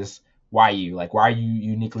fund is why you? Like, why are you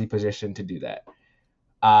uniquely positioned to do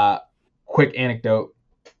that? Quick anecdote.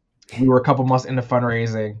 We were a couple months into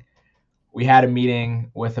fundraising. we had a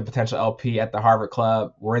meeting with a potential LP at the Harvard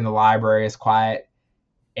Club. We're in the library, it's quiet.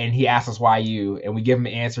 And he asks us why you, and we give him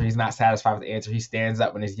an answer. He's not satisfied with the answer. He stands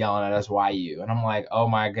up and is yelling at us, why you? And I'm like, oh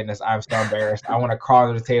my goodness, I'm so embarrassed. I want to crawl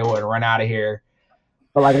under the table and run out of here.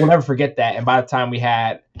 But like, we'll never forget that. And by the time we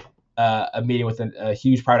had a meeting with a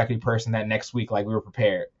huge private equity person that next week, like, we were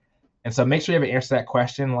prepared. And so make sure you have an answer to that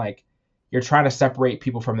question. Like, you're trying to separate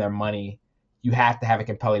people from their money. You have to have a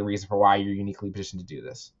compelling reason for why you're uniquely positioned to do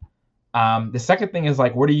this. The second thing is,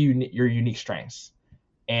 like, what are your unique strengths?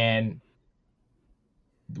 And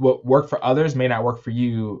what worked for others may not work for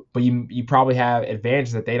you, but you probably have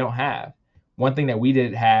advantages that they don't have. One thing that we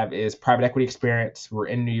did have is private equity experience. We're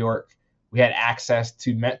in New York. We had access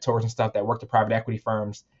to mentors and stuff that worked at private equity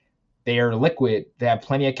firms. They are liquid. They have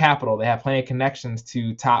plenty of capital. They have plenty of connections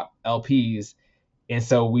to top LPs. And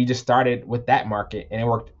so we just started with that market, and it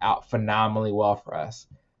worked out phenomenally well for us.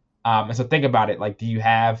 And so think about it. Like, do you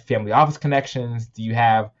have family office connections? Do you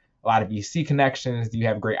have a lot of VC connections? Do you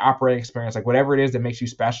have great operating experience? Like, whatever it is that makes you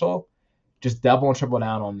special, just double and triple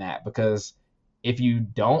down on that. Because if you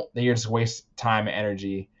don't, then you're just waste time and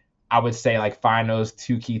energy. I would say, like, find those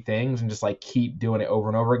two key things and just, like, keep doing it over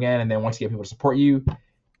and over again. And then once you get people to support you,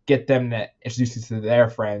 get them to introduce you to their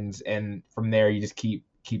friends. And from there, you just keep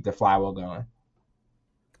the flywheel going.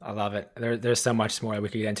 I love it. There's so much more we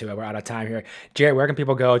could get into, but we're out of time here. Jarrid, where can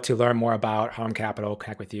people go to learn more about Harlem Capital,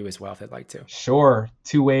 connect with you as well if they'd like to? Sure.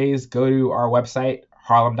 2 ways. Go to our website,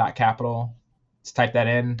 harlem.capital. Just type that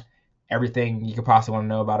in. Everything you could possibly want to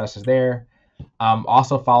know about us is there.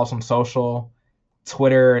 Also follow some social,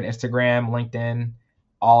 Twitter and Instagram, LinkedIn.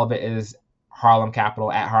 All of it is Harlem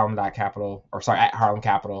Capital, at harlem.capital, or sorry, at Harlem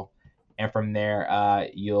Capital. And from there,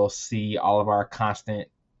 you'll see all of our constant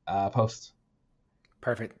posts.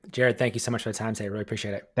 Perfect. Jarrid, thank you so much for the time today. Really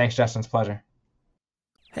appreciate it. Thanks, Justin. It's a pleasure.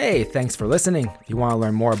 Hey, thanks for listening. If you want to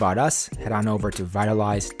learn more about us, head on over to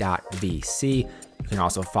vitalize.vc. You can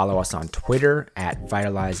also follow us on Twitter at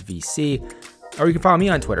vitalizevc, or you can follow me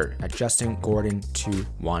on Twitter at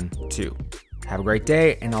JustinGordon212. Have a great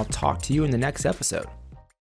day, and I'll talk to you in the next episode.